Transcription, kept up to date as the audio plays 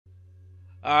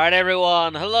Alright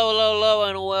everyone, hello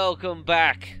and welcome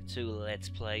back to Let's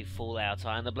Play Fallout.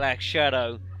 I'm the Black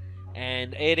Shadow,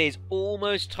 and it is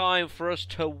almost time for us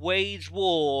to wage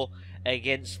war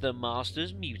against the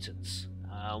Master's mutants.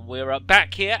 We're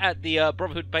back here at the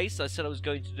Brotherhood base I said I was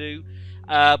going to do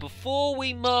before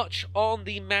we march on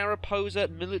the Mariposa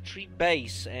military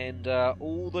base and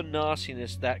all the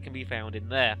nastiness that can be found in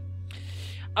there.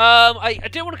 I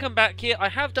do want to come back here. I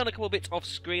have done a couple of bits off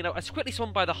screen. I quickly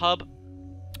swung by the hub.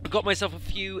 I got myself a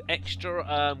few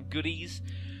extra goodies,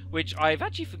 which I've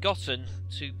actually forgotten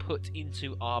to put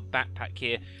into our backpack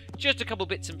here. Just a couple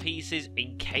bits and pieces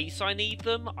in case I need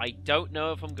them. I don't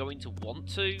know if I'm going to want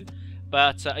to,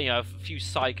 but you know, a few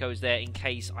psychos there in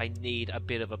case I need a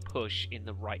bit of a push in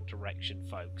the right direction,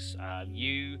 folks.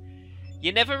 You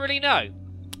never really know.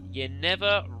 You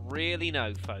never really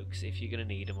know, folks, if you're going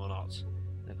to need them or not.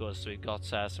 Of course, we've got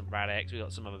some Rad-X, we've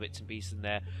got some other bits and pieces in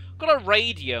there. Got a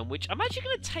radio, which I'm actually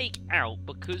going to take out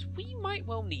because we might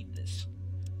well need this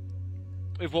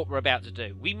with what we're about to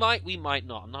do. We might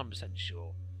not, I'm not 100%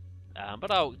 sure.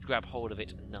 But I'll grab hold of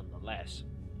it nonetheless.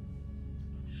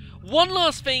 One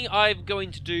last thing I'm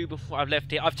going to do before I've left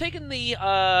here. I've taken the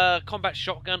combat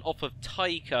shotgun off of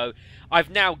Tycho. I've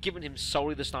now given him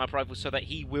solely the sniper rifle so that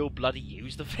he will bloody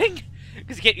use the thing.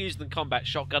 Because he can't use the combat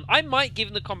shotgun. I might give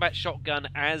him the combat shotgun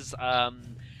as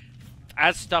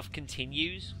stuff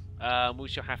continues. We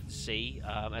shall have to see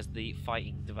as the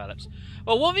fighting develops.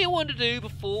 Well, one thing I want to do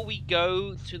before we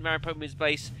go to the Mariposa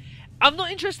base, I'm not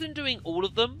interested in doing all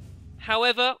of them.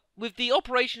 However, with the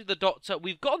operation of the Doctor,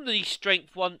 we've gotten the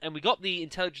strength one and we got the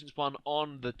intelligence one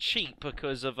on the cheap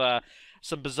because of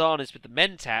some bizarreness with the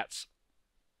Mentats.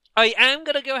 I am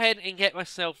going to go ahead and get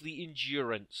myself the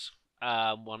endurance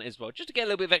one as well, just to get a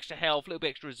little bit of extra health, a little bit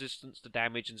extra resistance to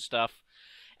damage and stuff.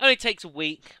 It only takes a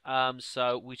week,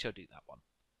 so we shall do that one.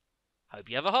 Hope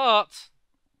you have a heart.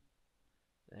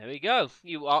 There we go.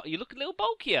 You look a little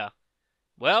bulkier.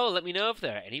 Well, let me know if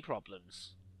there are any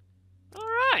problems. All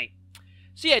right.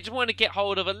 So yeah, just want to get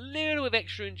hold of a little bit of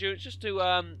extra endurance just to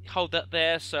hold that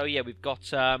there. So yeah, we've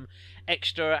got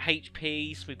extra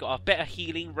HP, so we've got a better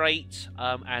healing rate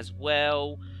as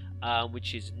well,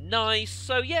 which is nice.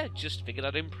 So yeah, just figured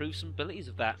I'd improve some abilities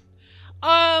of that.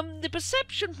 The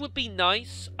perception would be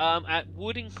nice. It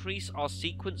would increase our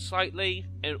sequence slightly,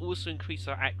 and also increase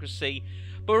our accuracy.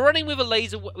 But we're running with a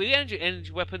laser, with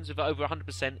energy weapons with over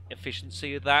 100%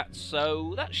 efficiency of that,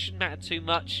 so that shouldn't matter too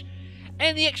much.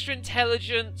 And the extra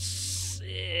intelligence,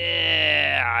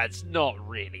 yeah, it's not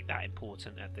really that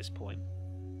important at this point.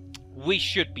 We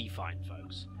should be fine,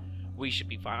 folks. We should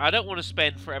be fine. I don't want to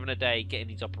spend forever and a day getting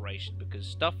these operations because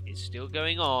stuff is still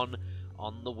going on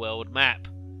the world map.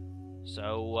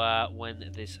 So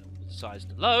when this decides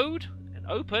to load and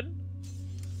open,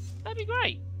 that'd be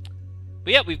great.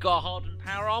 But yeah, we've got our hardened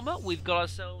power armor. We've got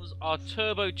ourselves our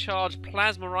turbocharged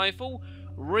plasma rifle.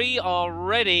 We are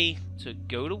ready to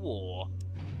go to war,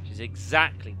 which is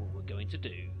exactly what we're going to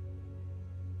do.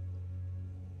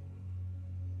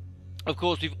 Of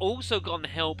course, we've also gotten the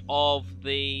help of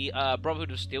the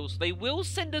Brotherhood of Steel, so they will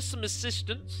send us some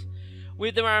assistance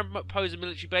with the Mariposa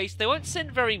military base. They won't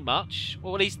send very much,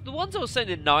 or at least the ones that will send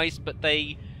are nice, but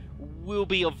they will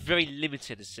be of very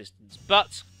limited assistance.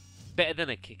 But better than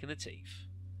a kick in the teeth.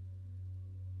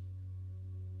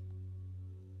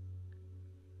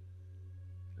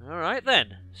 Alright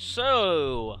then,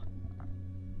 so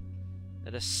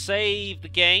let us save the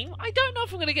game. I don't know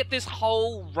if I'm going to get this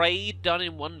whole raid done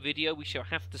in one video. We shall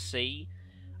have to see.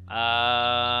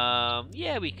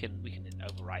 Yeah, we can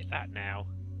overwrite that now.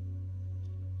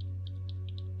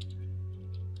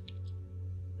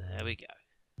 There we go.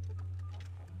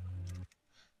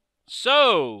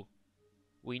 So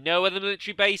we know where the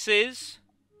military base is.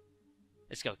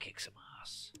 Let's go kick some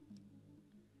ass.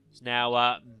 It's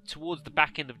now towards the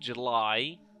back end of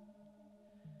July.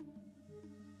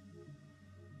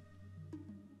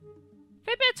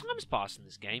 Fair bit of time's passed in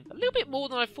this game. A little bit more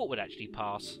than I thought would actually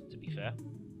pass, to be fair.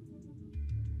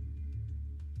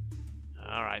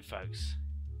 Alright, folks.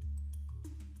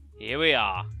 Here we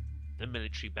are. The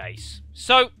military base.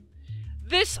 So,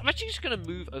 this, I'm actually just going to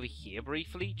move over here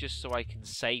briefly, just so I can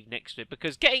save next to it,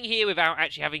 because getting here without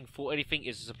actually having fought anything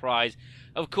is a surprise.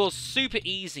 Of course, super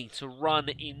easy to run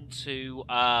into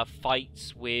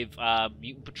fights with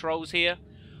mutant patrols here,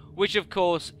 which of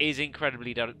course is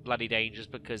incredibly bloody dangerous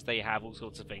because they have all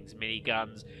sorts of things,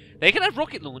 miniguns. They can have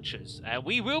rocket launchers, and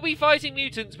we will be fighting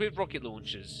mutants with rocket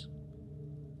launchers.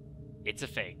 It's a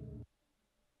thing.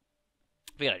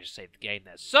 I think I just saved the game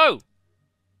there. So,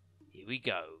 here we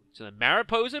go to the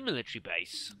Mariposa military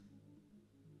base.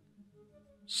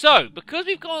 So, because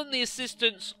we've gotten the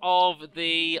assistance of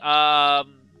the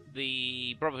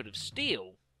Brotherhood of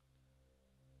Steel,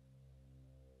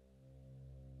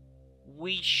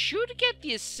 we should get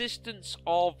the assistance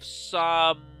of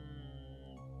some...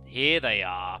 Here they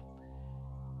are.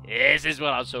 This is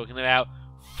what I was talking about.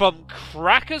 From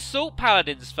Crack Assault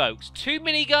Paladins, folks. 2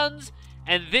 miniguns,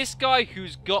 and this guy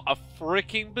who's got a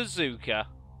freaking bazooka.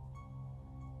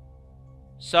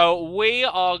 So we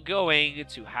are going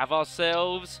to have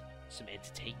ourselves some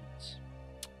entertainment.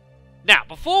 Now,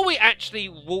 before we actually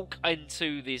walk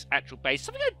into this actual base,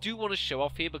 something I do want to show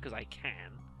off here because I can.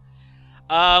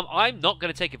 I'm not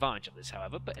going to take advantage of this,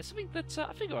 however, but it's something that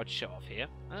I figure I'd show off here.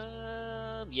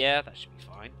 Yeah, that should be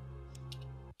fine.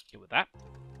 Here with that.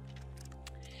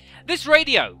 This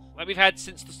radio that we've had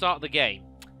since the start of the game.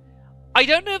 I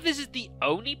don't know if this is the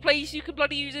only place you can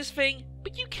bloody use this thing,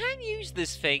 but you can use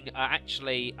this thing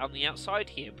actually on the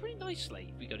outside here pretty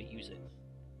nicely if we go to use it.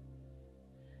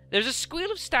 There's a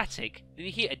squeal of static, then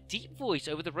you hear a deep voice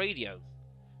over the radio.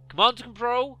 Command to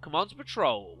control, command to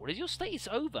patrol. What is your status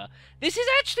over? This is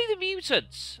actually the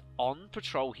mutants on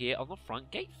patrol here on the front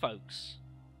gate, folks.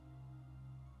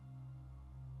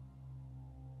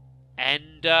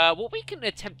 And what we can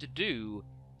attempt to do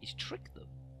is trick them.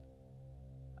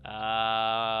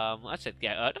 I said,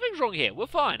 yeah, nothing's wrong here. We're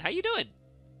fine. How you doing?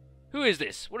 Who is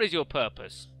this? What is your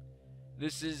purpose?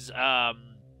 This is,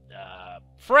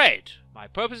 Fred. My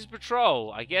purpose is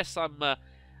patrol. I guess I'm a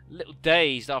little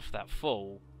dazed after that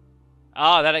fall.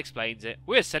 Ah, that explains it.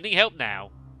 We're sending help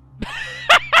now.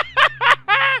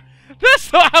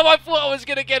 That's not how I thought I was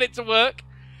going to get it to work.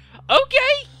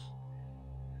 Okay.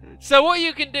 So what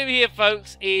you can do here,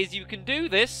 folks, is you can do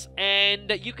this,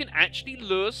 and you can actually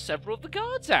lure several of the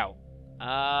guards out.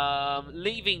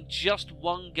 Leaving just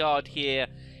one guard here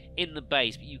in the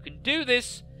base. But you can do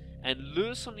this and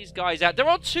lure some of these guys out. There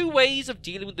are 2 ways of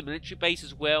dealing with the military base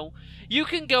as well. You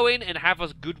can go in and have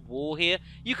a good war here.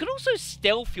 You can also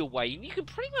stealth your way, and you can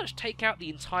pretty much take out the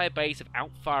entire base without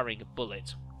firing a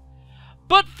bullet.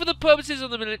 But for the purposes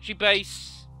of the military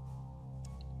base,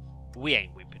 we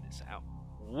ain't whipping this out.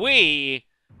 We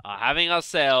are having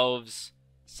ourselves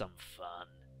some fun.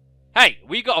 Hey,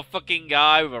 we got a fucking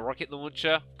guy with a rocket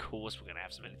launcher. Of course we're going to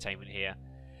have some entertainment here.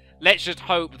 Let's just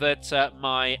hope that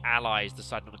my allies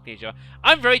decide not to clear each other.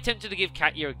 I'm very tempted to give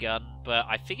Katya a gun, but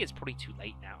I think it's probably too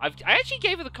late now. I actually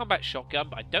gave her the combat shotgun,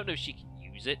 but I don't know if she can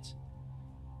use it.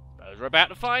 But we're about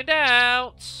to find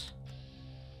out.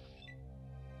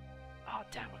 Oh,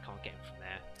 damn, I can't get him from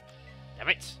there. Damn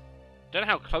it. Don't know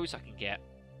how close I can get.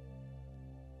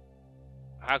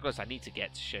 How close I need to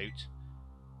get to shoot.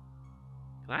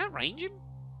 Can I outrange him?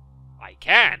 I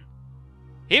can.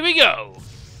 Here we go.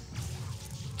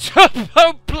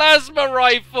 Turbo plasma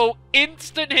rifle.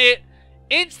 Instant hit.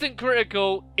 Instant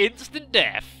critical. Instant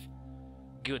death.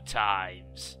 Good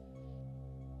times.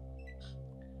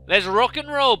 Let's rock and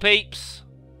roll, peeps.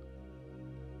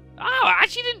 Oh, I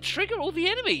actually didn't trigger all the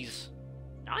enemies.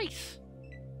 Nice.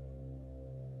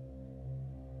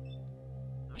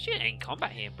 I'm actually in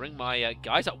combat here and bring my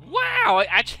guys up. Wow, I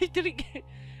actually didn't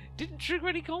trigger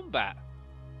any combat.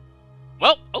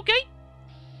 Well, okay.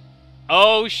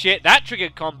 Oh shit, that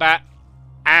triggered combat.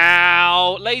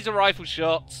 Ow! Laser rifle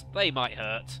shots. They might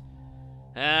hurt.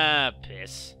 Ah,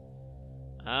 piss.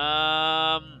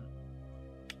 Our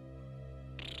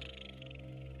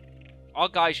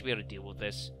guys should be able to deal with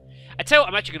this. I tell you what,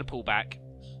 I'm actually going to pull back.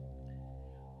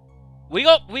 We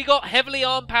got heavily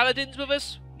armed paladins with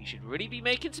us. We should really be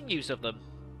making some use of them.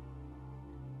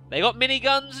 They got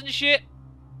miniguns and shit.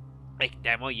 They can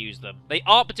damn well use them. They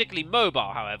aren't particularly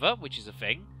mobile, however, which is a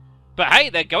thing. But hey,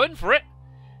 they're going for it.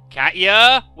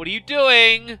 Katya, what are you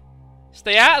doing?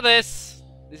 Stay out of this.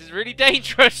 This is really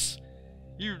dangerous.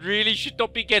 You really should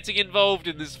not be getting involved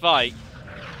in this fight.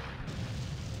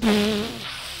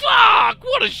 Fuck!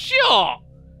 What a shot!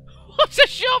 What a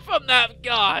shot from that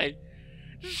guy!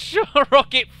 Shot a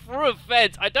rocket through a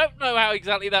fence. I don't know how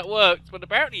exactly that worked, but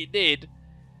apparently it did.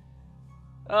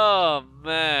 Oh,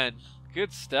 man.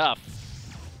 Good stuff.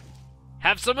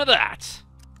 Have some of that.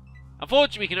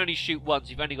 Unfortunately, we can only shoot once.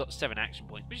 We've only got 7 action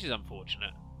points, which is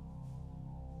unfortunate.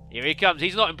 Here he comes.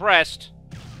 He's not impressed.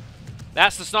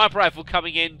 That's the sniper rifle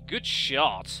coming in. Good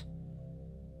shot.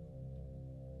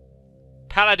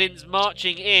 Paladins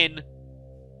marching in.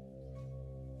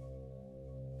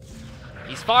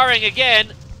 He's firing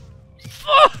again.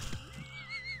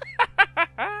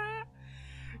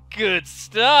 Good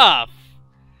stuff.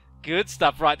 Good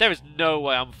stuff. Right, there is no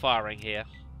way I'm firing here.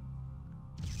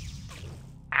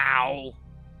 Ow!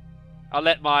 I'll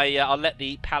let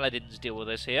the paladins deal with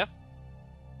this here.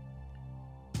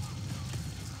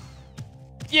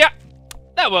 Yeah,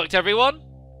 That worked, everyone.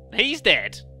 He's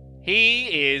dead.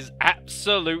 He is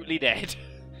absolutely dead.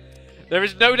 There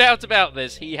is no doubt about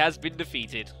this. He has been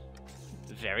defeated.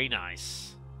 Very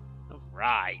nice.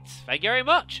 Right. Thank you very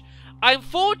much.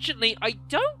 Unfortunately, I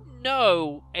don't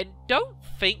know and don't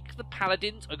think the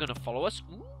paladins are going to follow us.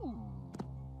 Ooh.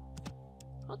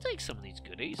 I'll take some of these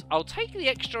goodies. I'll take the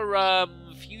extra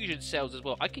fusion cells as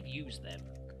well. I could use them.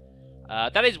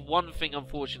 That is one thing,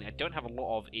 unfortunately, I don't have a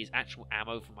lot of, is actual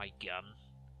ammo for my gun.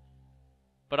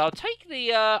 But I'll take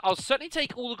the, I'll certainly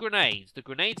take all the grenades. The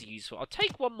grenades are useful. I'll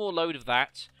take one more load of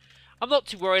that. I'm not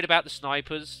too worried about the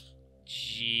snipers.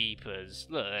 Jeepers.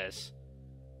 Look at this.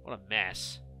 What a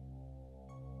mess.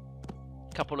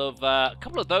 A couple of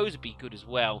those would be good as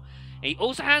well. He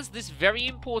also has this very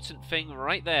important thing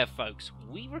right there, folks.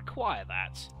 We require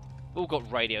that. We've all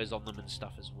got radios on them and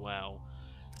stuff as well.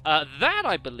 That,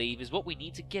 I believe, is what we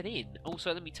need to get in.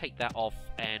 Also, let me take that off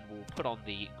and we'll put on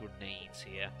the grenades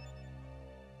here.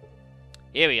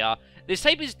 Here we are. This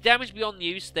tape is damaged beyond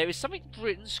use. There is something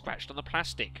written scratched on the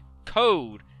plastic.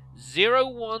 Code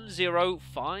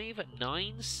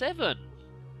 010597.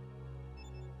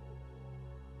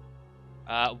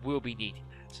 We'll be needing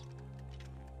that.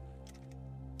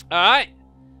 Alright.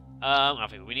 I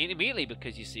think we need it immediately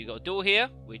because you see you've got a door here,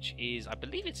 which is, I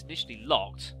believe it's initially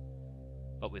locked.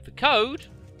 But with the code,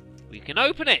 we can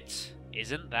open it.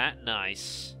 Isn't that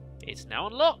nice? It's now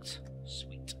unlocked.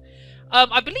 Sweet.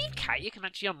 I believe Katya can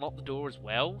actually unlock the door as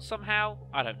well, somehow.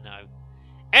 I don't know.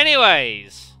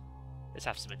 Anyways, let's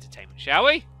have some entertainment, shall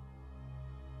we?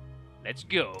 Let's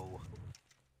go.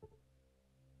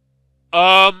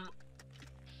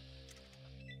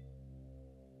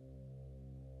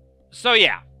 So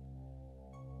yeah.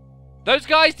 Those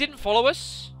guys didn't follow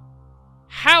us.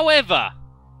 However,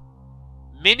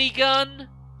 minigun.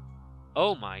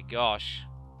 Oh my gosh.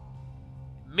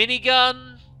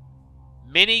 Minigun.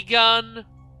 Minigun.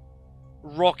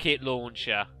 Rocket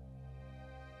launcher.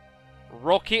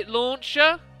 Rocket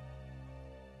launcher.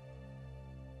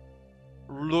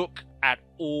 Look at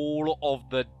all of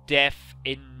the death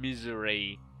and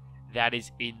misery that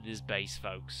is in this base,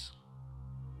 folks.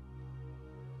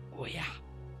 Oh yeah.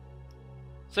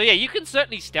 So yeah, you can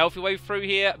certainly stealth your way through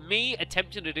here. Me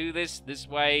attempting to do this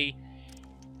way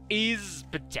is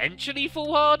potentially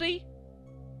foolhardy,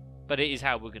 but it is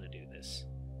how we're going to do this.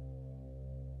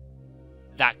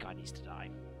 That guy needs to die.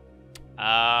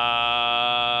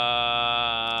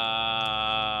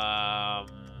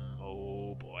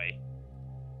 Oh boy.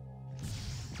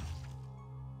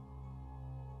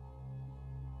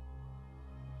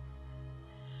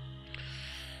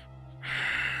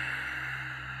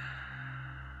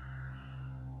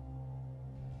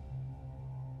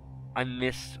 I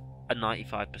missed a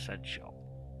 95% shot.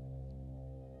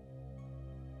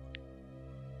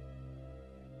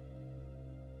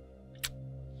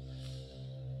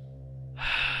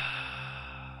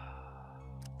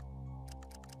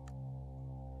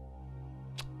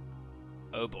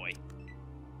 Oh boy.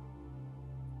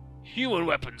 Human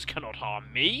weapons cannot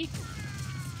harm me.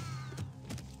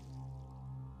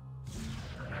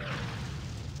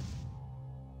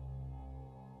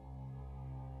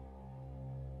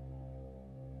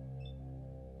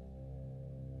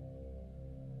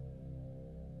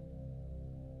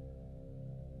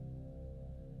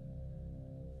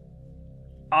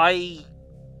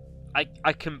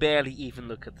 I can barely even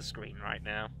look at the screen right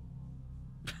now.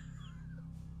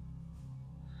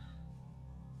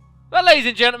 That, ladies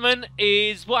and gentlemen,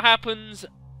 is what happens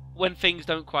when things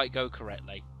don't quite go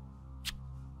correctly.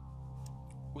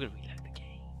 We're going to reload the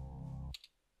game.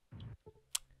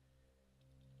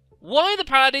 Why the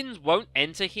paladins won't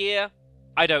enter here,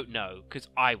 I don't know, because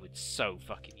I would so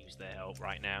fucking use their help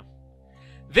right now.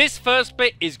 This first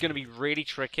bit is going to be really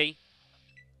tricky.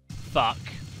 Fuck.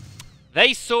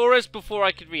 They saw us before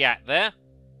I could react there.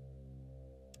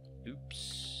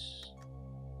 Oops.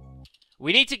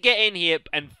 We need to get in here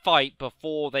and fight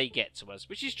before they get to us,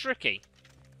 which is tricky.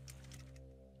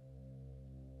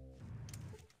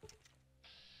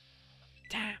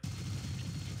 Damn.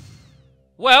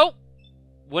 Well,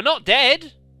 we're not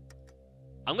dead.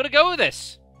 I'm going to go with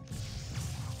this.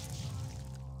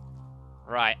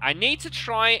 Right, I need to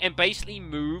try and basically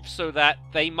move so that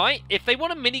they might... If they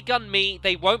want to minigun me,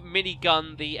 they won't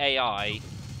minigun the AI.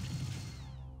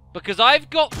 Because I've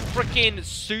got freaking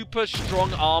super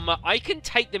strong armor. I can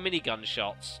take the minigun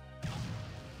shots.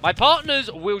 My partners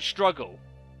will struggle.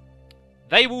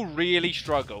 They will really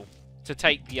struggle to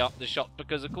take the shot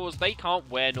because, of course, they can't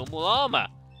wear normal armor.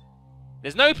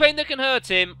 There's no pain that can hurt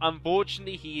him.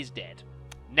 Unfortunately, he is dead.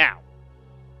 Now,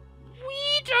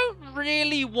 we don't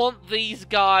really want these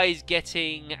guys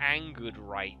getting angered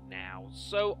right now.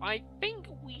 So I think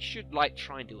we should, like,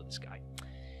 try and deal with this guy.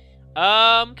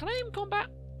 Can I aim combat?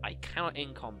 I cannot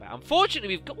in combat.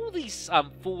 Unfortunately, we've got all these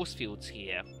force fields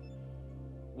here,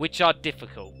 which are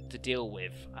difficult to deal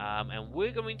with, and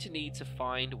we're going to need to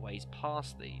find ways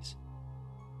past these,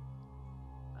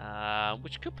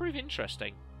 which could prove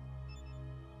interesting.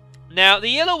 Now, the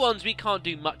yellow ones we can't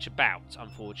do much about,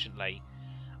 unfortunately.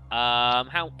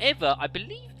 However, I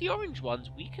believe the orange ones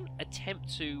we can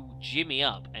attempt to jimmy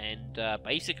up, and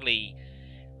basically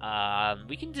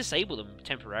we can disable them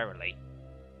temporarily.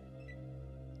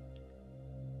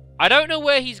 I don't know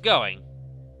where he's going.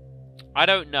 I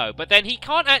don't know. But then he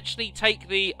can't actually take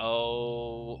the...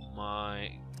 Oh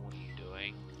my... What are you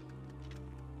doing?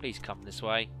 Please come this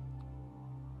way.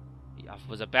 I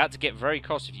was about to get very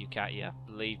cross with you, Katya.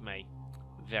 Believe me.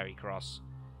 Very cross.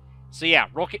 So yeah,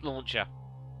 rocket launcher.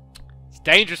 It's a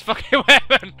dangerous fucking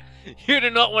weapon. You do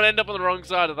not want to end up on the wrong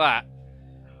side of that.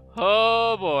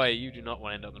 Oh boy, you do not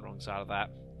want to end up on the wrong side of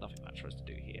that. Nothing much for us to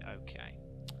do here. Okay.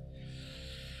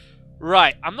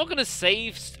 Right, I'm not going to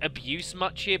save abuse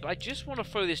much here, but I just want to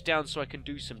throw this down so I can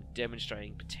do some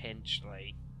demonstrating,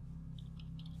 potentially.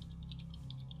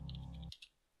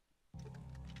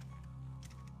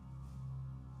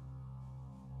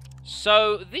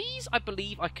 So, these, I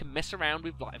believe, I can mess around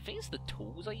with, like, I think it's the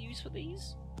tools I use for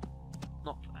these.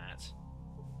 Not for that.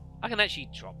 I can actually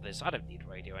drop this. I don't need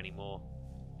radio anymore.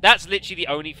 That's literally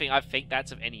the only thing I think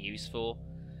that's of any use for.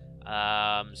 So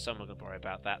I'm not going to worry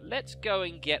about that. Let's go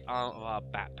and get our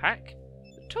backpack.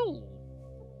 The tool.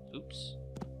 Oops.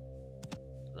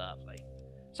 Lovely.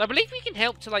 So I believe we can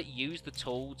help to, like, use the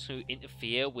tool to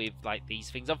interfere with, like, these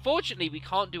things. Unfortunately, we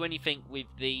can't do anything with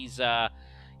these, yeah,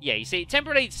 you see, it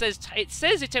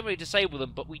says it temporarily disable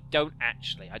them, but we don't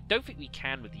actually. I don't think we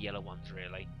can with the yellow ones,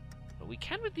 really. But we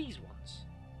can with these ones.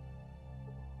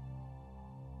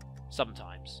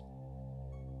 Sometimes.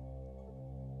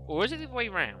 Or is it the other way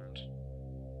round?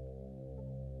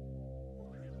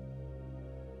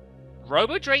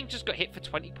 Robo-Drain just got hit for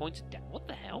 20 points of damage. What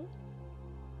the hell?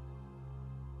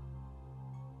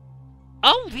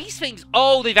 Oh, these things...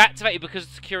 Oh, they've activated because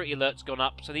the security alert's gone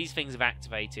up. So these things have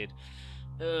activated.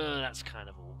 That's kind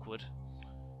of awkward.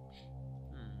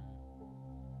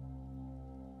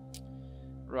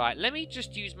 Right, let me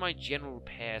just use my general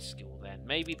repair skill then.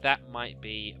 Maybe that might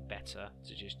be better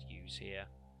to just use here.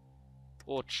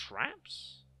 Or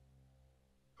traps?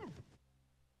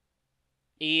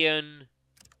 Ian,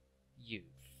 you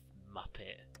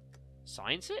muppet.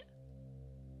 Science it?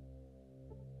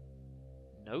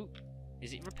 Nope.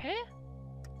 Is it repair?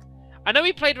 I know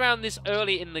we played around this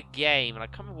early in the game, and I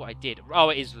can't remember what I did. Oh,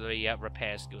 it is the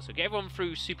repair skill. So get everyone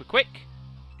through super quick.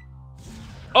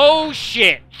 Oh,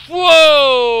 shit!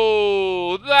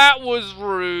 Whoa! That was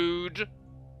rude.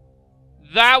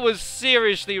 That was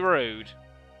seriously rude.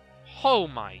 Oh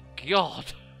my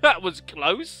god. That was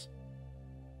close.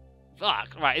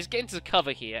 Fuck. Right, let's get into the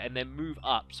cover here and then move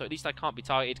up, so at least I can't be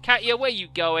targeted. Katya, where are you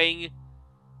going?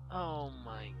 Oh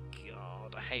my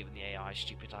god. I hate when the AI is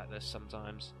stupid like this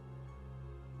sometimes.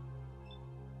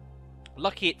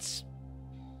 Lucky it's...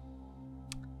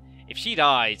 If she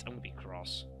dies, I'm gonna be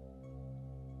cross.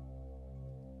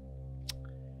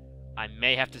 I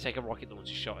may have to take a rocket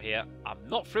launcher shot here. I'm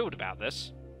not thrilled about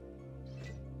this.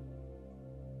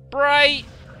 Bright!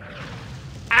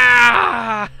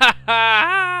 Ah!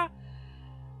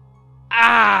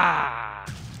 Ah!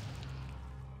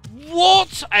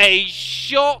 What a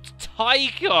shot,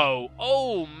 Tycho!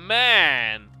 Oh,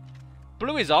 man.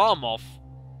 Blew his arm off.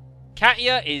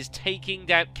 Katya is taking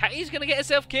down... Katya's going to get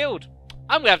herself killed.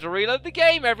 I'm going to have to reload the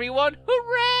game, everyone.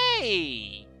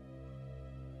 Hooray!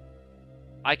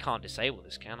 I can't disable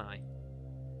this, can I?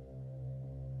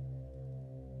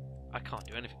 I can't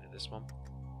do anything with this one.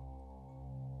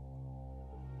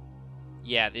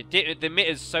 Yeah, the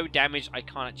emitter's so damaged I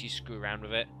can't actually screw around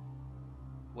with it.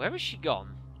 Where has she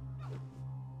gone?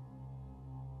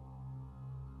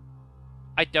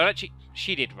 I don't actually...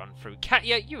 She did run through.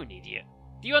 Katya, you're an idiot.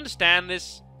 Do you understand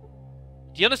this?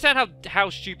 Do you understand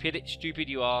how stupid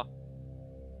you are?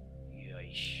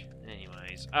 Yeesh.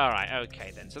 Anyways. Alright,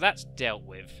 okay then. So that's dealt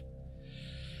with.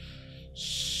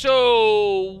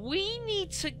 So, we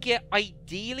need to get,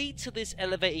 ideally, to this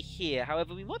elevator here.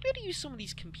 However, we might be able to use some of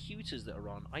these computers that are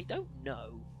on. I don't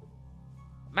know.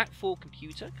 Mach 4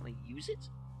 computer, can I use it?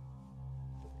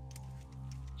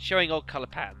 Showing odd colour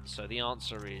patterns, so the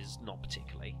answer is not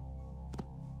particularly.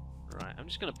 Right, I'm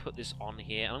just going to put this on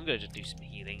here, and I'm going to just do some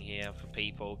healing here for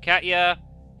people. Katya,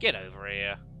 get over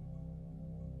here.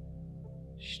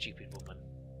 Stupid woman.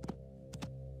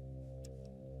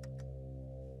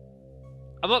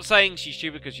 I'm not saying she's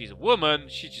stupid because she's a woman.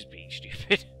 She's just being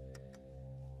stupid.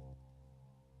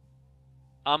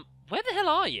 Where the hell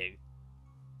are you?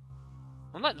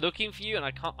 I'm like looking for you and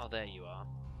I can't... Oh, there you are.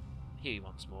 I hear you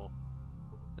once more.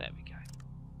 There we go.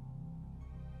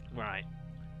 Right.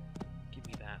 Give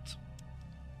me that.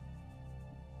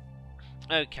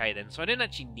 Okay then, so I don't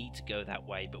actually need to go that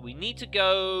way, but we need to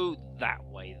go that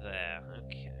way there.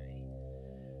 Okay.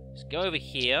 Let's go over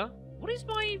here. What is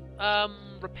my,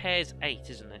 repairs 8,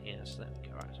 isn't it? Yes, there we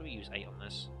go. Right, so we use 8 on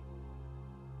this.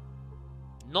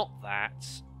 Not that.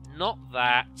 Not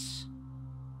that.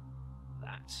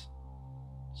 That.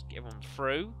 Let's get everyone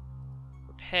through.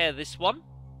 Repair this one.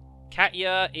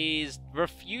 Katya is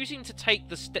refusing to take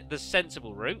the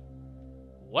sensible route.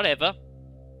 Whatever.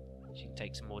 She can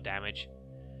take some more damage.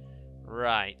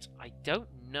 Right. I don't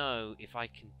know if I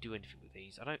can do anything with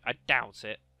these. I doubt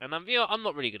it. And I'm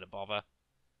not really gonna bother.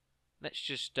 Let's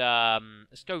just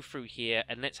let's go through here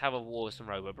and let's have a war with some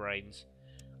Robo Brains.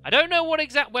 I don't know what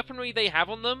exact weaponry they have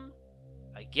on them.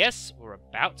 I guess we're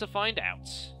about to find out.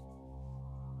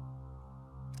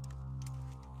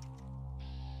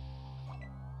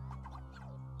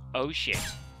 Oh shit.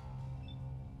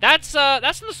 That's an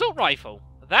assault rifle.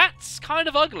 That's kind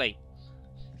of ugly.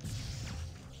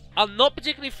 I'm not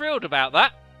particularly thrilled about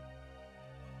that.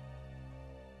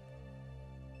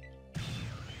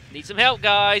 Need some help,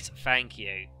 guys. Thank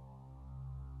you.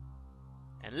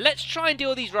 And let's try and deal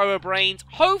with these Robo Brains.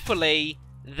 Hopefully,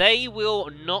 they will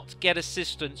not get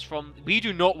assistance from... We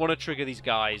do not want to trigger these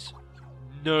guys.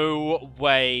 No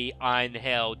way in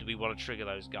hell do we want to trigger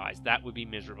those guys. That would be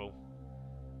miserable.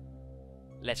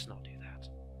 Let's not do that.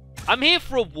 I'm here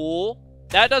for a war.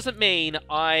 That doesn't mean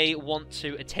I want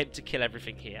to attempt to kill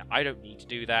everything here. I don't need to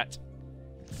do that.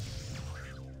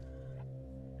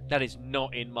 That is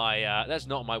not in my, that's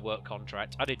not my work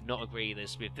contract. I did not agree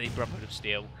this with the Brotherhood of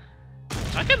Steel.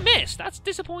 I can miss. That's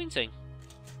disappointing.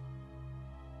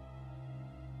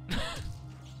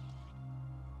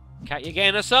 Katya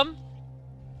getting her some?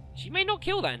 She may not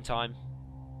kill that in time.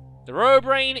 The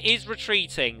Robobrain is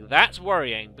retreating. That's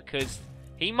worrying because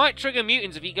he might trigger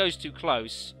mutants if he goes too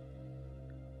close.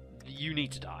 You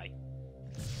need to die.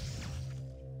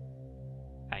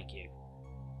 Thank you.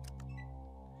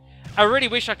 I really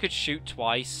wish I could shoot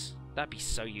twice. That'd be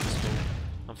so useful.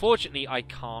 Unfortunately, I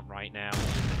can't right now.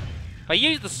 If I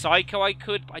use the Psycho, I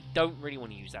could, but I don't really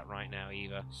want to use that right now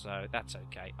either. So, that's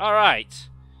okay. Alright.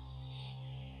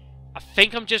 I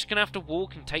think I'm just going to have to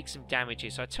walk and take some damage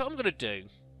here. So, I tell you what I'm going to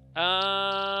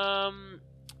do.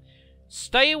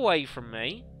 Stay away from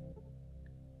me.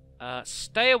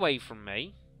 Stay away from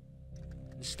me.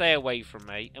 And stay away from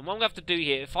me. And what I'm going to have to do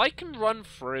here, if I can run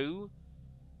through...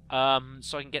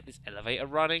 so I can get this elevator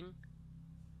running.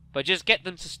 But just get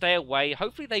them to stay away.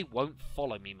 Hopefully they won't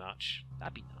follow me much.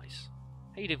 That'd be nice.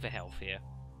 How you doing for health here?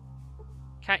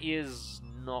 Katya's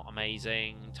not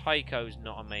amazing. Tycho's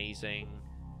not amazing.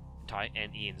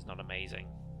 And Ian's not amazing.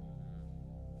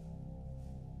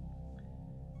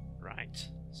 Right.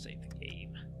 Save the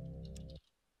game.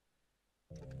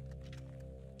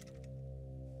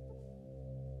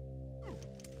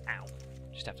 Ow.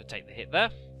 Just have to take the hit there.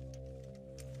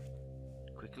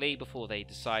 Quickly before they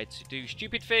decide to do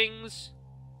stupid things.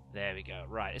 There we go.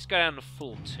 Right, let's go down to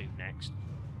full 2 next.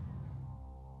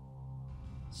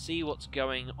 See what's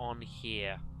going on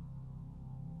here.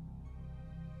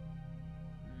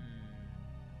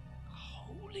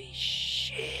 Holy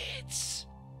shit!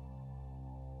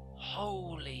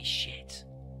 Holy shit!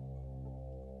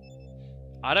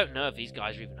 I don't know if these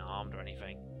guys are even armed or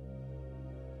anything.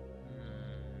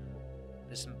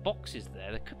 There's some boxes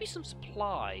there. There could be some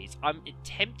supplies. I'm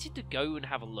tempted to go and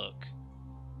have a look.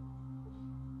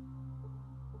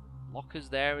 Lockers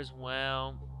there as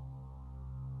well.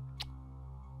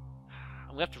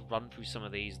 I'm going to have to run through some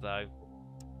of these, though.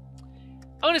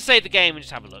 I'm going to save the game and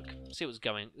just have a look. See what's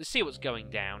going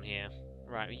down here.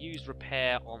 Right, we use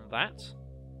repair on that.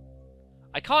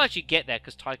 I can't actually get there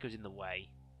because Tycho's in the way.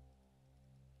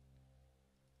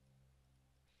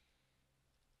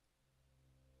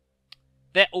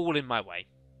 They're all in my way.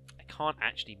 I can't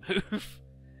actually move.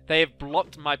 They have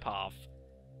blocked my path.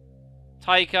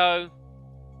 Tycho.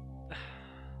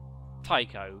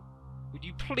 Tycho, would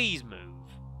you please move?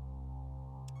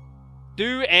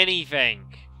 Do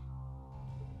anything.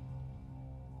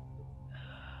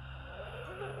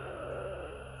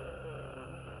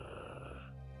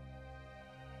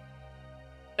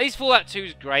 At least Fallout 2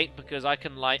 is great because I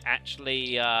can, like,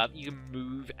 actually, you can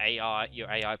move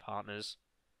your AI partners.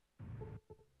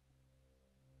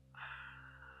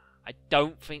 I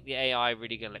don't think the AI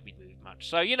really going to let me move much.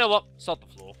 So, you know what? Sod the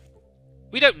floor.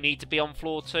 We don't need to be on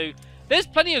floor 2. There's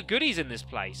plenty of goodies in this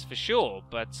place, for sure,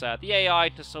 but the AI,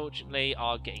 unfortunately,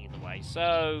 are getting in the way,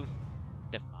 so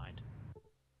never mind.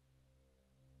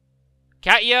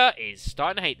 Katya is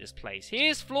starting to hate this place.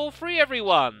 Here's floor 3,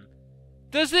 everyone!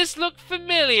 Does this look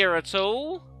familiar at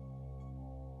all?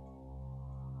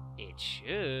 It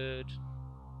should.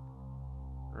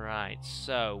 Right,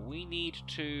 so we need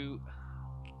to...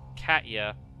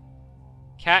 Katya.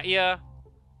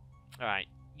 Alright,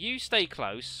 you stay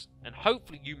close, and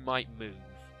hopefully you might move.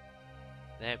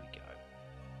 There we go.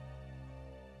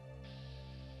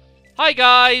 Hi,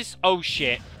 guys! Oh,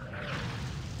 shit.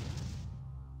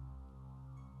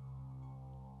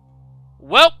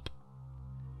 Welp!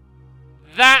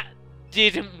 That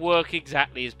didn't work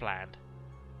exactly as planned.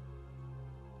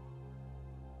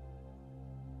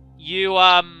 You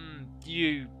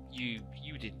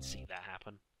didn't see that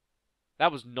happen.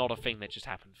 That was not a thing that just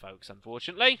happened, folks,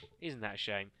 unfortunately. Isn't that a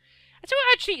shame? And so,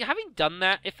 actually, having done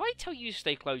that, if I tell you to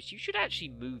stay close, you should actually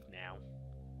move now.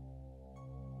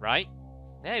 Right?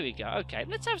 There we go. Okay,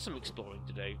 let's have some exploring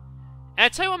to do. And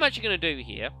I'll tell you what I'm actually going to do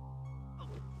here.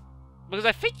 Because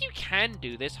I think you can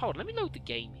do this. Hold on, let me load the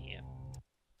game here.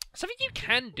 Something you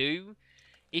can do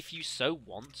if you so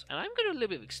want. And I'm going to do a little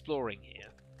bit of exploring here.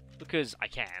 Because I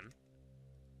can.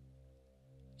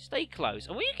 Stay close.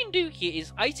 And what you can do here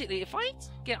is, basically, if I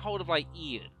get hold of, like,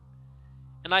 Ian,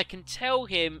 and I can tell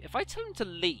him, if I tell him to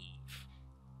leave,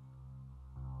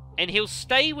 and he'll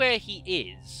stay where he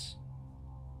is,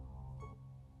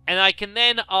 and I can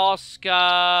then ask,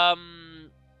 and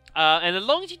as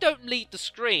long as you don't leave the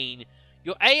screen,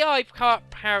 your AI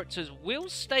characters will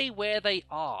stay where they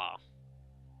are.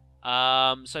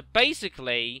 So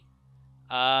basically,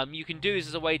 you can do this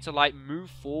as a way to, like, move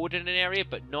forward in an area,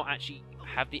 but not actually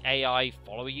have the AI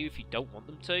follow you if you don't want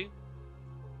them to.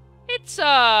 It's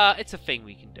a thing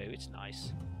we can do. It's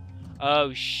nice.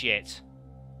 Oh, shit.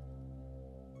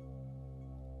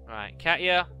 Right,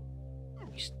 Katya.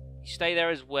 You stay there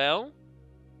as well.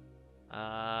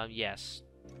 Yes.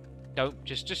 Don't,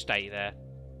 just stay there.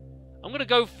 I'm gonna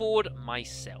go forward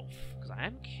myself, because I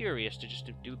am curious to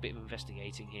just do a bit of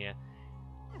investigating here.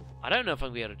 I don't know if I'm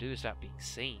gonna be able to do this without being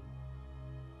seen.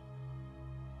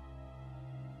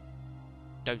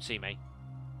 Don't see me.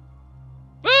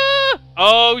 Ah!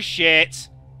 Oh, shit.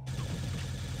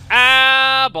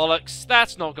 Ah, bollocks.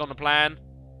 That's not gonna plan.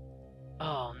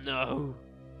 Oh, no.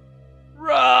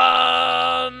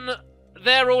 Run!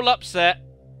 They're all upset.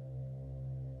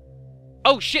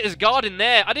 Oh, shit, there's a guard in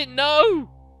there. I didn't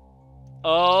know.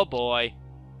 Oh, boy.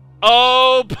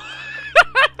 Oh,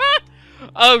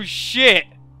 oh, shit.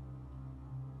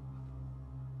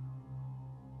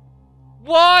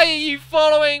 Why are you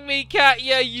following me,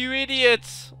 Katya, you idiot?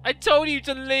 I told you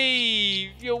to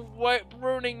leave. You're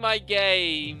ruining my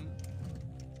game.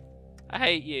 I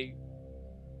hate you.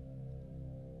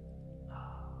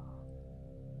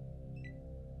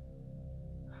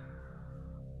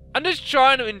 I'm just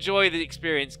trying to enjoy the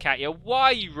experience, Katya. Why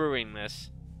are you ruining this?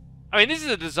 I mean, this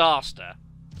is a disaster.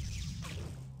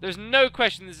 There's no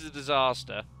question this is a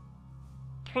disaster.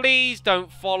 Please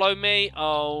don't follow me.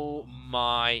 Oh,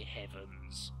 my heavens.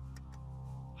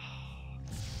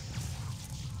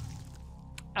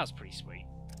 That was pretty sweet.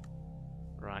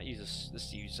 Right,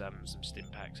 let's use some stim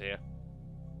packs here.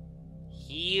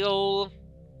 Heal.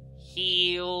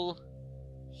 Heal.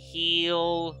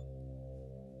 Heal.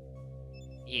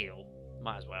 Heal.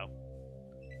 Might as well.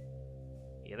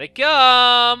 Here they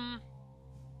come!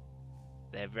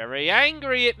 They're very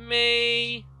angry at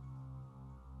me!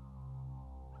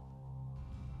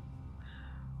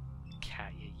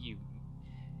 Katya, you...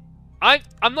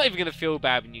 I'm not even going to feel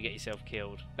bad when you get yourself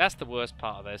killed. That's the worst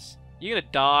part of this. You're going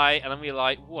to die, and I'm going to be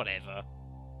like, whatever.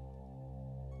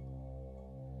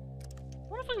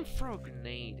 What if I can throw a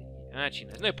grenade at you? Actually,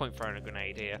 there's no point throwing a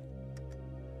grenade here.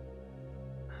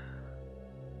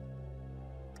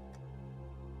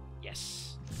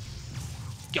 Yes.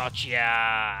 Gotcha!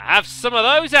 Have some of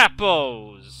those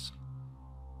apples!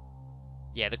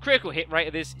 Yeah, the critical hit rate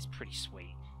of this is pretty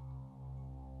sweet.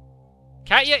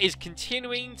 Katya is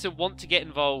continuing to want to get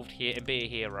involved here and be a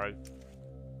hero.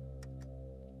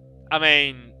 I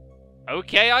mean,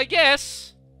 okay, I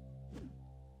guess.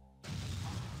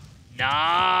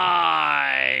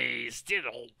 Nice! Did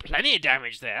plenty of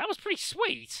damage there. That was pretty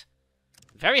sweet.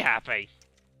 Very happy.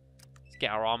 Let's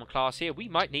get our armor class here. We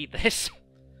might need this.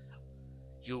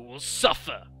 You will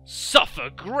suffer.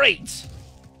 Suffer great.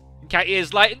 And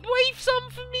Katya's like, wave some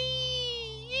for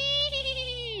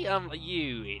me. I'm like,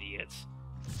 you idiot.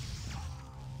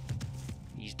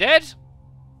 He's dead.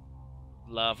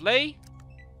 Lovely.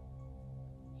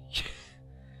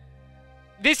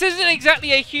 This isn't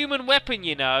exactly a human weapon,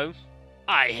 you know.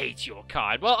 I hate your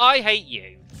kind. Well, I hate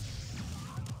you.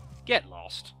 Get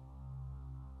lost.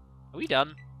 Are we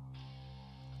done?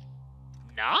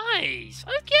 Nice!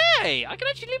 Okay! I can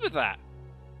actually live with that.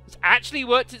 It's actually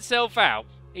worked itself out,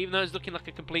 even though it's looking like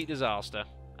a complete disaster.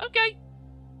 Okay.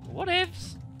 What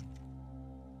ifs?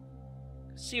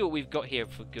 See what we've got here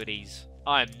for goodies.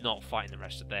 I am not fighting the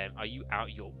rest of them. Are you out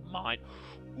of your mind?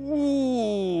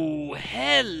 Ooh!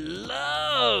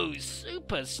 Hello!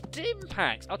 Super stim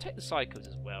packs! I'll take the psychos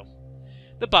as well.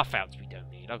 The buff outs we don't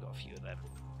need. I've got a few of them.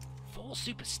 4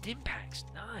 super stim packs.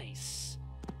 Nice.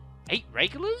 8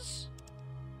 regulars?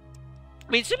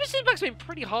 I mean, super stim packs have been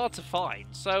pretty hard to find,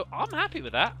 so I'm happy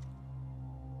with that.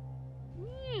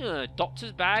 Yeah,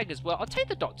 doctor's bag as well. I'll take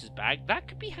the doctor's bag. That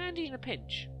could be handy in a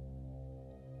pinch.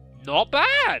 Not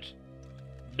bad.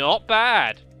 Not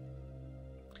bad.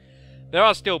 There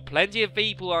are still plenty of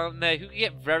people out there who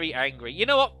get very angry. You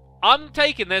know what? I'm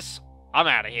taking this. I'm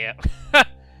out of here.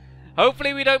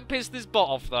 Hopefully we don't piss this bot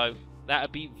off, though. That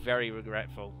would be very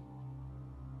regretful.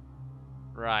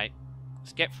 Right.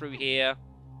 Let's get through here.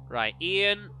 Right,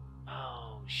 Ian.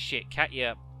 Oh, shit.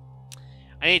 Katya.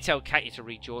 I need to tell Katya to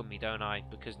rejoin me, don't I?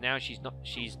 Because now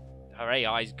her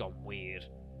AI's gone weird.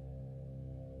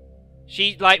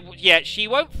 She, like, yeah, she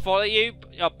won't follow you,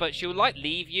 but she'll, like,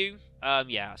 leave you.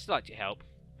 Yeah, I'd still like to help.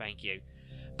 Thank you.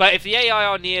 But if the AI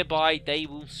are nearby, they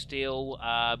will still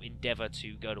endeavour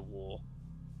to go to war.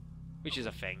 Which is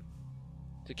a thing.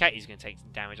 So Katie's going to take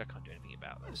some damage. I can't do anything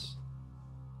about this.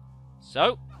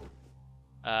 So,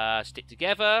 stick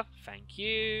together. Thank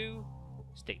you.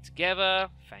 Stick together.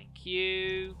 Thank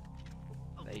you.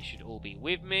 They should all be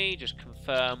with me. Just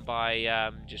confirm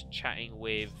by just chatting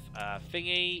with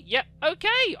Thingy. Yep,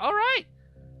 okay, alright.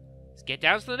 Let's get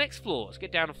down to the next floor. Let's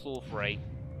get down to floor 3.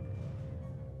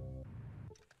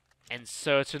 And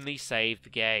certainly save the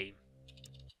game.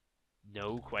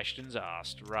 No questions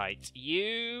asked. Right,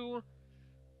 you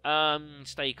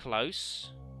stay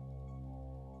close.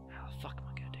 How the fuck am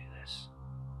I gonna do this?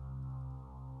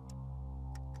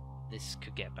 This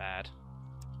could get bad.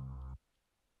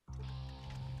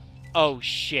 Oh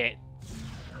shit.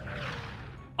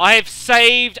 I have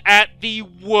saved at the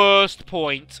worst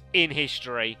point in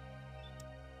history.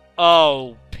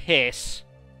 Oh, piss.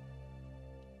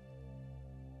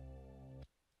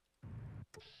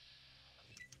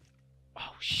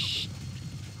 Oh, shit.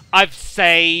 I've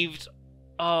saved.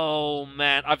 Oh,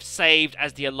 man. I've saved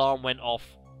as the alarm went off.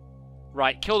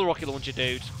 Right, kill the rocket launcher,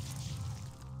 dude.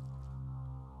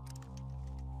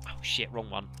 Oh, shit. Wrong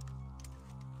one.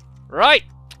 Right.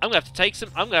 I'm gonna have to take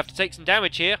some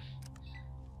damage here.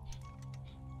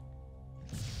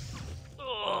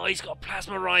 Oh, he's got a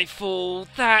plasma rifle.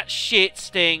 That shit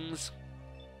stings.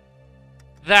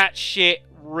 That shit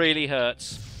really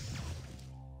hurts.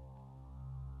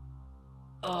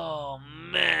 Oh,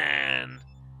 man.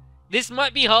 This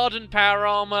might be hardened power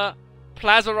armor.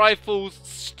 Plasma rifles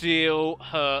still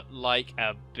hurt like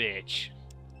a bitch.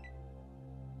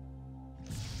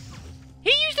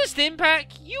 He used a stim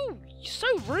pack? You're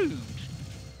so rude.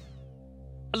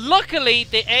 Luckily,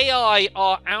 the AI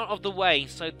are out of the way,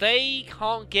 so they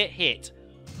can't get hit.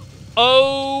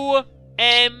 OMG.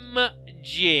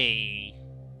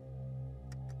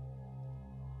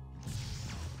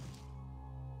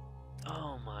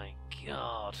 Oh my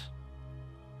god.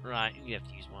 Right, you have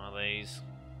to use one of these.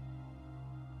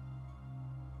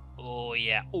 Oh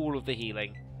yeah, all of the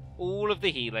healing. All of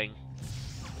the healing.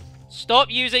 Stop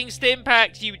using stim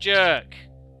packs, you jerk.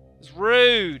 It's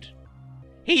rude.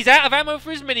 He's out of ammo for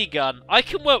his minigun. I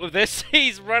can work with this.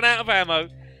 He's run out of ammo.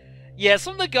 Yeah,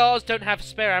 some of the guards don't have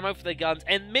spare ammo for their guns,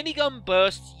 and minigun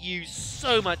bursts use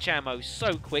so much ammo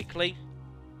so quickly.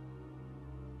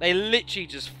 They literally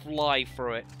just fly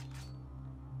through it.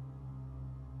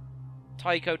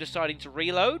 Tycho deciding to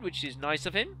reload, which is nice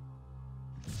of him.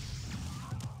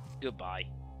 Goodbye.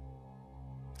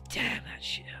 Damn, that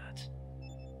shit hurt.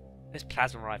 Those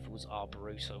plasma rifles are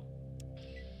brutal.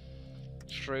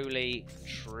 Truly,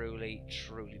 truly,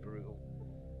 truly brutal.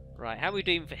 Right, how are we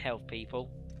doing for health, people?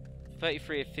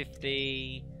 33 of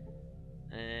 50.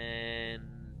 And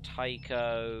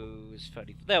Tycho's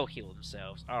 30. They'll heal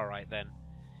themselves. Alright, then.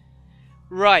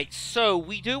 Right, so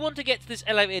we do want to get to this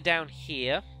elevator down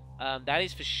here. That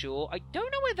is for sure. I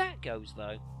don't know where that goes,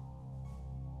 though.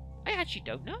 I actually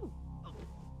don't know.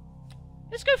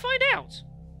 Let's go find out.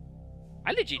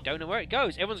 I legit don't know where it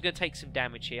goes. Everyone's going to take some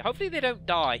damage here. Hopefully they don't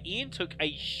die. Ian took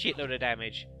a shitload of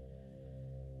damage.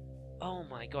 Oh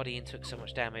my god, Ian took so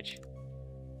much damage.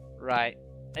 Right.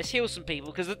 Let's heal some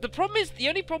people. Because the problem is, the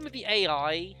only problem with the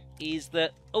AI is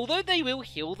that, although they will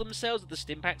heal themselves with the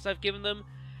stim packs I've given them,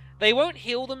 they won't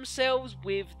heal themselves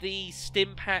with the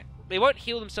stim pack they won't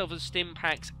heal themselves with stim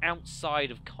packs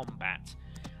outside of combat.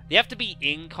 They have to be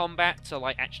in combat to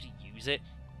like actually use it,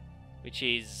 which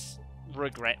is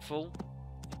regretful.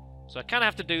 So I kind of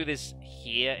have to do this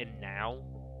here and now.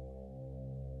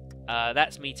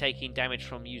 That's me taking damage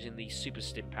from using the super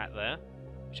stim pack there,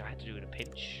 which I had to do in a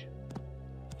pinch.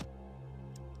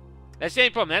 That's the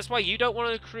only problem. That's why you don't want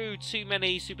to accrue too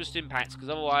many super stim packs, because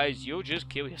otherwise you'll just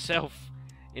kill yourself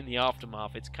in the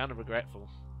aftermath. It's kind of regretful.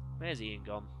 Where's Ian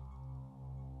gone?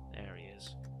 There he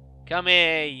is. Come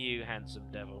here, you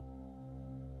handsome devil.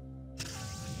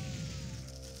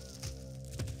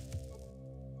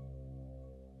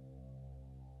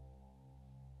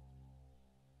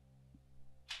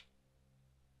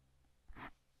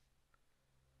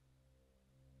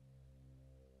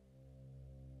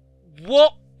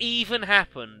 What even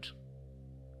happened?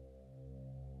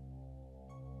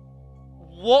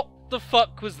 What the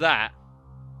fuck was that?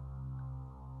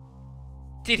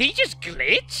 Did he just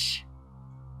glitch?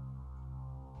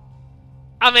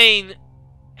 I mean,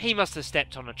 he must have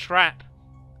stepped on a trap.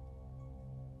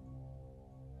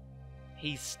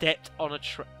 He stepped on a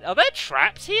trap. Are there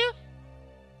traps here?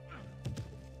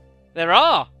 There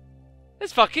are.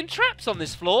 There's fucking traps on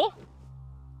this floor.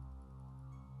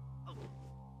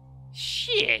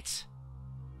 Shit.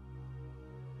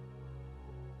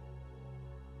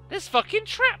 There's fucking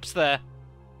traps there.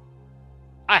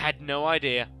 I had no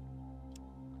idea.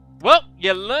 Well,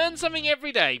 you learn something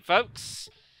every day, folks.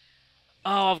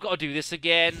 Oh, I've got to do this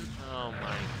again. Oh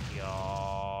my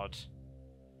god.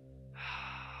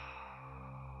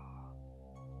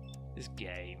 This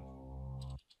game.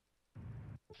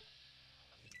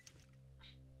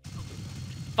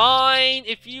 Fine,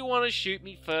 if you want to shoot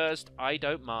me first, I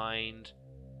don't mind.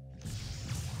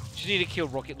 Just need to kill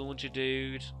rocket launcher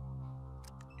dude.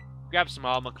 Grab some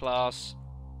armor class.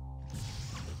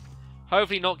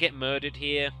 Hopefully not get murdered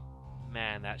here.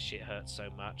 Man, that shit hurts so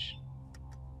much.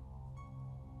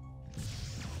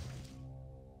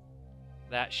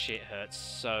 That shit hurts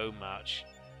so much.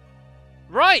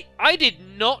 Right, I did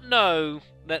not know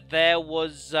that there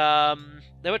was there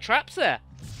were traps there.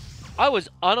 I was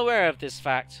unaware of this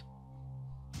fact.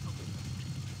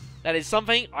 That is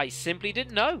something I simply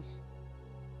didn't know.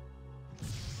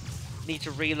 Need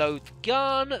to reload the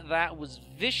gun. That was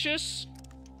vicious.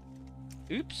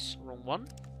 Oops, wrong one.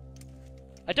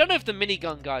 I don't know if the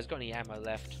minigun guy's got any ammo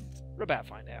left. We're about to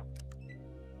find out.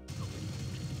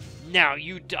 Now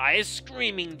you die a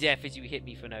screaming death as you hit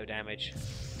me for no damage.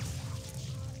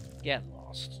 Get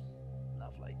lost.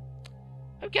 Lovely.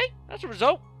 Okay, that's a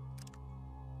result.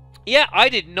 Yeah, I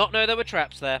did not know there were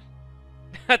traps there.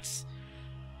 That's...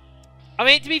 I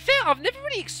mean, to be fair, I've never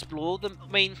really explored them.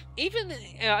 I mean, even...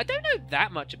 I don't know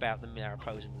that much about the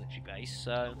Mariposa military base,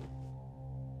 so...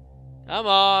 Come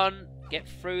on! Get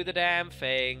through the damn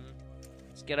thing.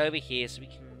 Let's get over here so we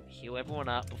can heal everyone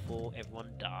up before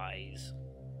everyone dies.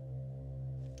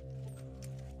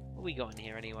 What we got in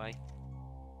here anyway?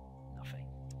 Nothing.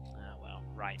 Oh, well.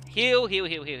 Right. Heal, heal,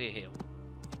 heal, heal, heal, heal.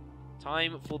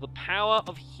 Time for the power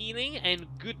of healing and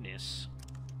goodness.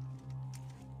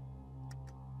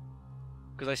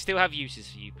 Because I still have uses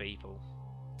for you people.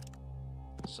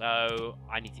 So,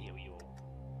 I need to heal you all.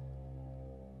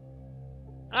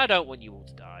 I don't want you all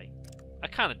to die. I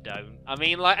kind of don't. I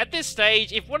mean, like, at this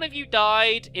stage, if one of you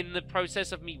died in the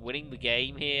process of me winning the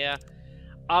game here,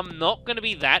 I'm not going to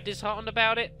be that disheartened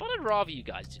about it, but I'd rather you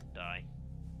guys didn't die.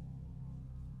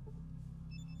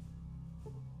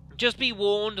 Just be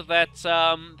warned that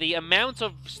the amount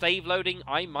of save loading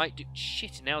I might do...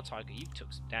 Shit, now Tiger, you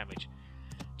took some damage.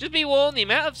 Just be warned, the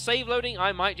amount of save loading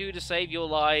I might do to save your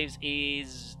lives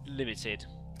is limited.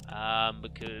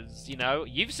 Because, you know,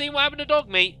 you've seen what happened to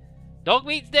Dogmeat.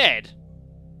 Dogmeat's dead.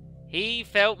 He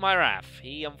felt my wrath.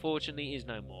 He, unfortunately, is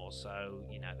no more. So,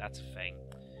 you know, that's a thing.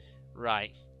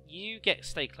 Right. You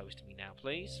stay close to me now,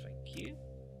 please. Thank you.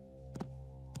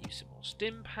 Use some more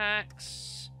stim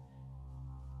packs.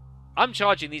 I'm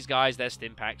charging these guys their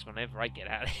stim packs whenever I get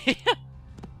out of here.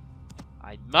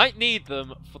 I might need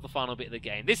them for the final bit of the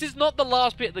game. This is not the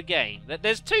last bit of the game.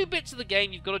 There's 2 bits of the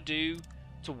game you've got to do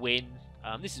to win.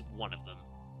 This is one of them.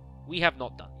 We have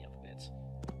not done the other bit.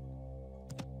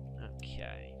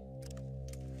 Okay.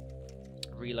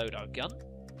 Reload our gun.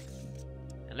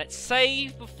 And let's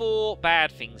save before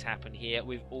bad things happen here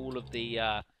with all of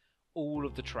the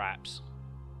traps.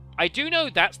 I do know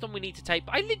that's the one we need to take,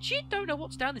 but I legit don't know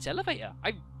what's down this elevator.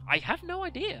 I have no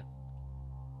idea.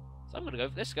 So I'm gonna go.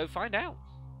 Let's go find out.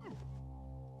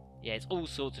 Yeah, it's all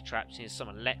sorts of traps here. Some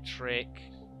electric.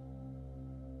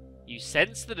 You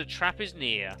sense that a trap is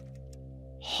near.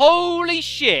 Holy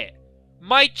shit!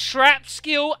 My trap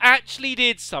skill actually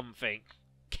did something.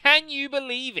 Can you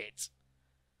believe it?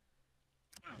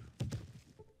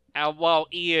 And while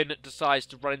Ian decides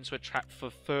to run into a trap for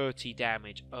 30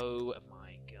 damage. Oh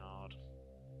my god.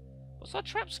 What's our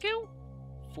trap skill?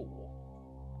 4.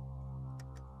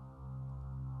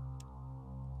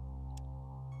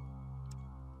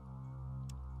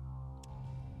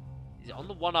 Is it on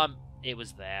the one it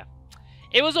was there.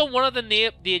 It was on one of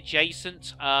the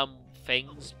adjacent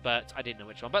things, but I didn't know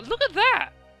which one. But look at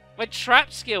that! My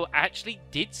trap skill actually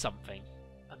did something.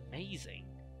 Amazing.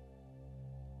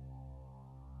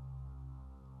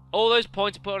 All those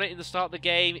points I put on it in the start of the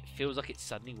game, it feels like it's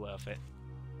suddenly worth it.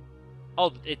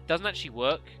 Oh, it doesn't actually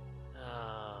work?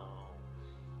 Oh.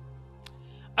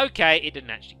 Okay, it didn't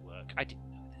actually work. I didn't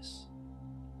know this.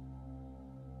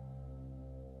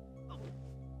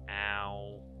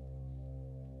 Ow.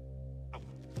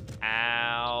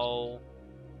 Ow.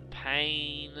 The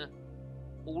pain.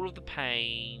 All of the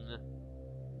pain.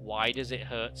 Why does it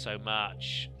hurt so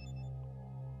much?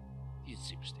 Use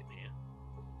super stim here.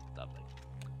 Lovely.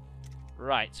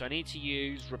 Right, so I need to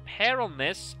use repair on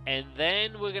this, and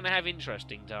then we're going to have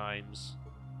interesting times.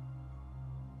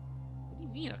 What do you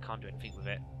mean I can't do anything with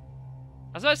it?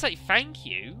 I was about to say thank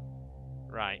you.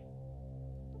 Right.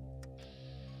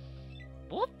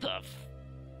 What the f...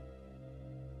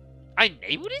 I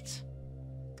enabled it?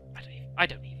 I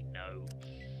don't even know.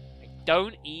 I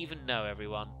don't even know,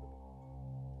 everyone.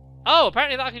 Oh,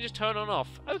 apparently that I can just turn on off.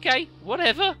 Okay,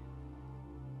 whatever.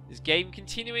 This game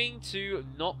continuing to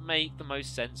not make the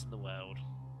most sense in the world.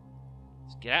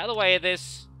 Let's get out of the way of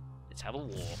this. Let's have a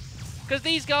war. Because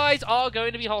these guys are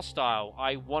going to be hostile.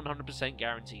 I 100%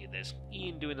 guarantee you this.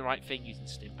 Ian doing the right thing using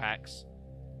stim packs.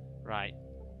 Right.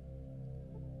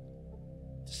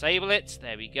 Disable it.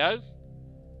 There we go.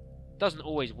 Doesn't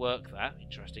always work that,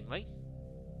 interestingly.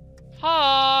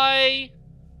 Hi!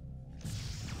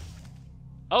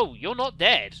 Oh, you're not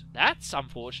dead. That's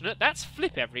unfortunate. That's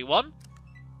Flip, everyone.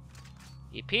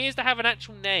 He appears to have an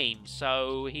actual name,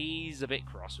 so he's a bit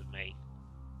cross with me.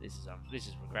 This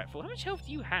is regretful. How much health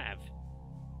do you have?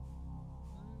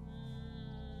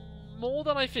 More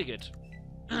than I figured.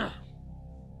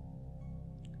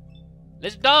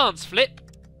 Let's dance, Flip.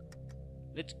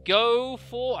 Let's go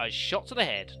for a shot to the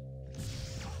head.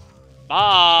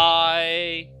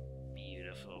 Bye.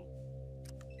 Beautiful.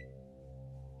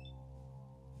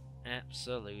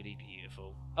 Absolutely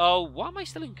beautiful. Oh, why am I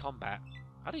still in combat?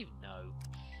 I don't even know.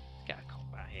 Let's get out of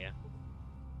combat here.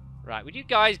 Right, would you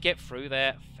guys get through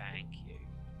there? Thank you.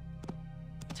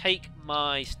 Take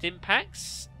my stim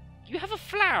packs. You have a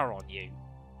flower on you.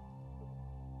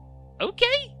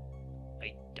 Okay.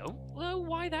 I don't know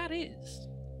why that is.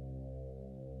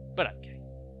 But okay.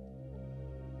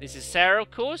 This is Sarah,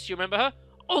 of course. You remember her?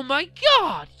 Oh my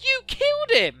god! You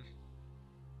killed him!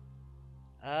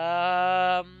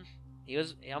 I'm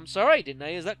sorry. Didn't know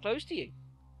he was that close to you.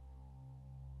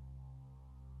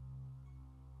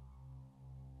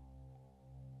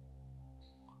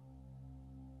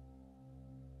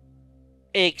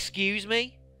 Excuse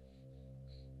me?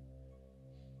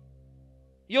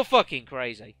 You're fucking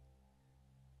crazy.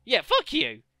 Yeah, fuck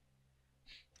you.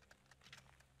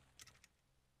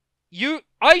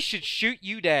 I should shoot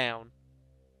you down.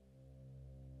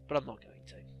 But I'm not going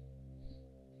to.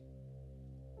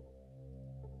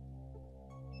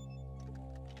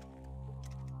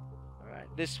 Alright,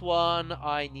 this one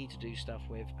I need to do stuff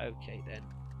with. Okay then.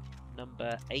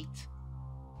 Number 8.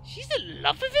 She's in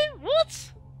love with him?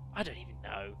 What? I don't even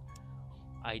know.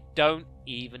 I don't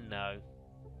even know.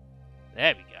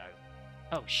 There we go.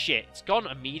 Oh shit, it's gone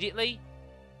immediately?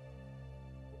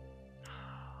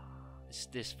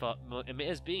 This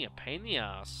emitter's being a pain in the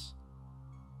ass.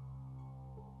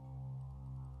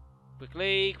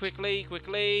 Quickly, quickly,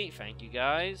 quickly. Thank you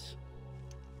guys.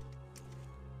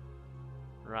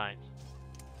 Right.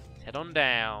 Let's head on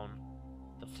down.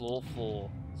 The floor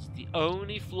 4. It's the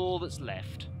only floor that's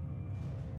left.